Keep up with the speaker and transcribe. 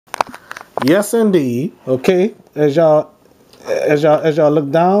Yes, indeed. Okay, as y'all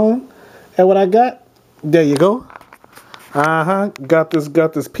look down at what I got, there you go. Got this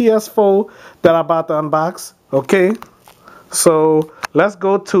PS4 that I'm about to unbox. Okay, so let's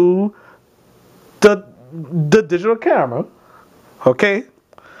go to the digital camera. Okay,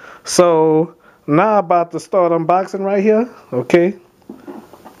 so now I'm about to start unboxing right here. Okay.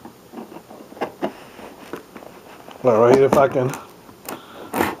 All right, if I can.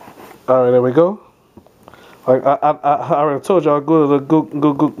 All right, there we go. Like I already told y'all, go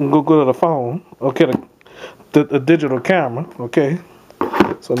to the phone. Okay, the digital camera. Okay,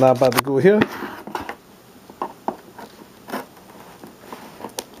 so now I'm about to go here.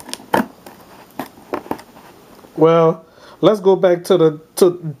 Well, let's go back to the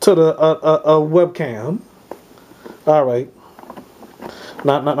webcam. All right.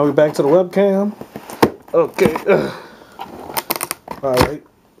 Now we're back to the webcam. Okay. All right.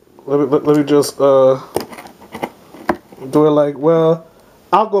 Let me just do it like, well,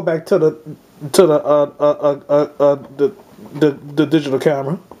 I'll go back to the digital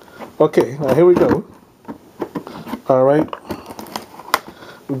camera. Okay. Now here we go. All right.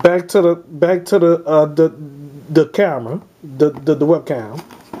 Back to the camera, the webcam.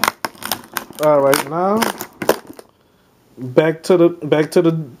 All right, now back to the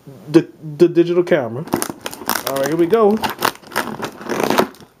digital camera. All right, here we go.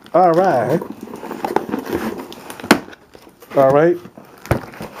 All right. All right.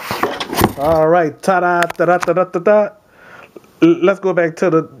 All right. Ta-da, ta-da, ta-da, ta-da. Let's go back to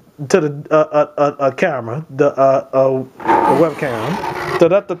the camera, the webcam.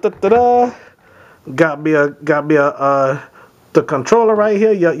 Ta-da, ta-da, ta-da. Got me a the controller right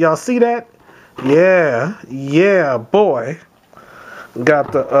here. Y'all see that? Yeah, boy.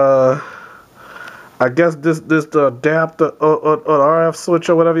 Got the I guess this the adapter or the RF switch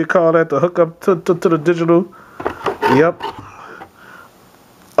or whatever you call that to hook up to the digital. Yep.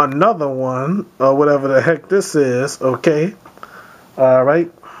 Another one or whatever the heck this is. Okay. All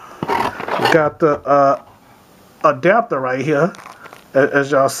right. Got the adapter right here,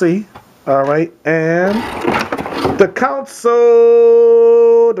 as y'all see. All right, and the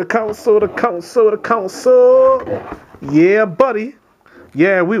console. Yeah, buddy.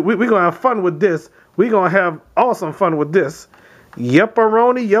 Yeah, we gonna have fun with this. We gonna have awesome fun with this.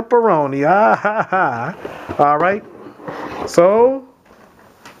 Yepperoni. Ah ha ha. All right. So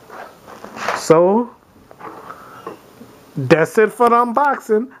that's it for the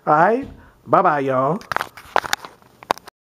unboxing. All right. Bye bye, y'all.